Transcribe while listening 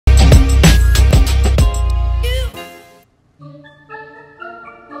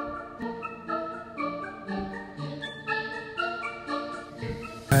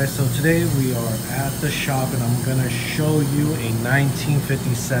guys, so today we are at the shop and I'm gonna show you a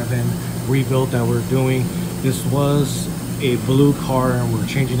 1957 rebuild that we're doing. This was a blue car and we're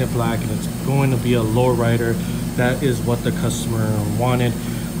changing it black, and it's going to be a lowrider. That is what the customer wanted.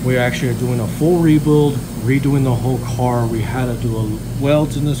 We're actually doing a full rebuild, redoing the whole car. We had to do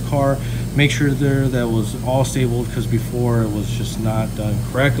welds in this car, make sure that was all stable, because before it was just not done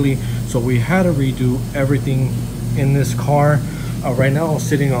correctly. So we had to redo everything in this car. Right now I'm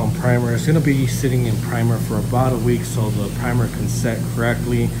sitting on primer. It's going to be sitting in primer for about a week so the primer can set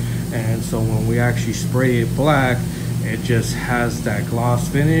correctly, and so when we actually spray it black, it just has that gloss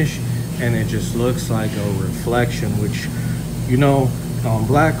finish and it just looks like a reflection, which, you know, on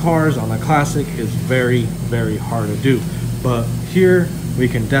black cars, on a classic, is very, very hard to do. But here we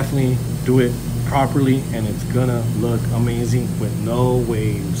can definitely do it properly and it's gonna look amazing with no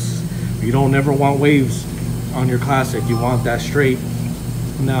waves. You don't ever want waves on your classic, you want that straight.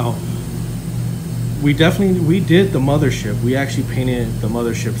 Now we did the mothership. We actually painted the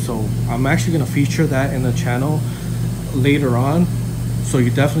mothership, so I'm actually going to feature that in the channel later on. So you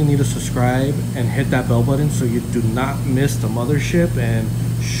definitely need to subscribe and hit that bell button so you do not miss the mothership and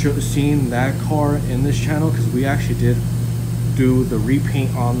seeing that car in this channel, because we actually did do the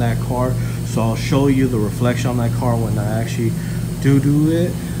repaint on that car. So I'll show you the reflection on that car when I actually do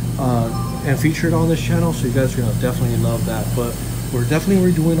it and feature it on this channel, so you guys are gonna definitely love that. But we're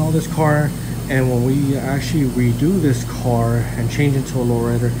definitely redoing all this car, and when we actually redo this car and change into a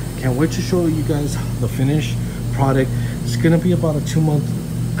lowrider, can't wait to show you guys the finished product. It's gonna be about a 2-month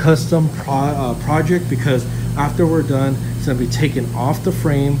custom project, because after we're done, it's gonna be taken off the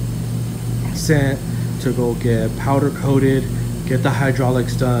frame, sent to go get powder coated, get the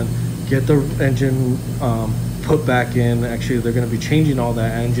hydraulics done, get the engine put back in. Actually, they're going to be changing all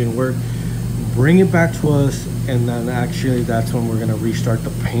that engine work, bring it back to us, and then actually that's when we're going to restart the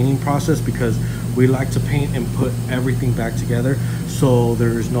painting process, because we like to paint and put everything back together so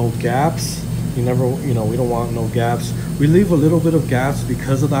there's no gaps. We don't want no gaps. We leave a little bit of gaps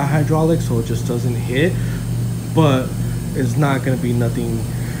because of that hydraulic so it just doesn't hit, but it's not going to be nothing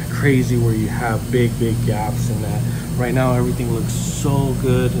crazy where you have big gaps in that. Right now everything looks so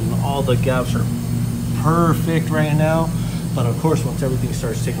good and all the gaps are perfect right now, but of course once everything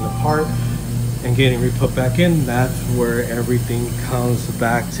starts taking apart and getting re-put back in, that's where everything comes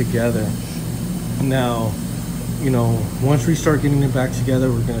back together. Now, once we start getting it back together,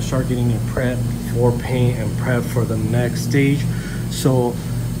 we're going to start getting it prepped for paint and prep for the next stage. So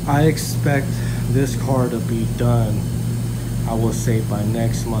I expect this car to be done, I will say, by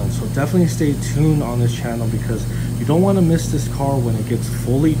next month. So definitely stay tuned on this channel, because you don't want to miss this car when it gets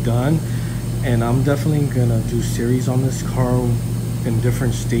fully done. And I'm definitely gonna do series on this car in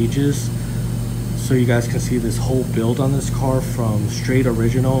different stages, so you guys can see this whole build on this car from straight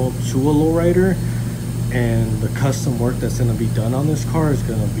original to a lowrider, and the custom work that's gonna be done on this car is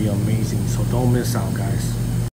gonna be amazing. So don't miss out, guys.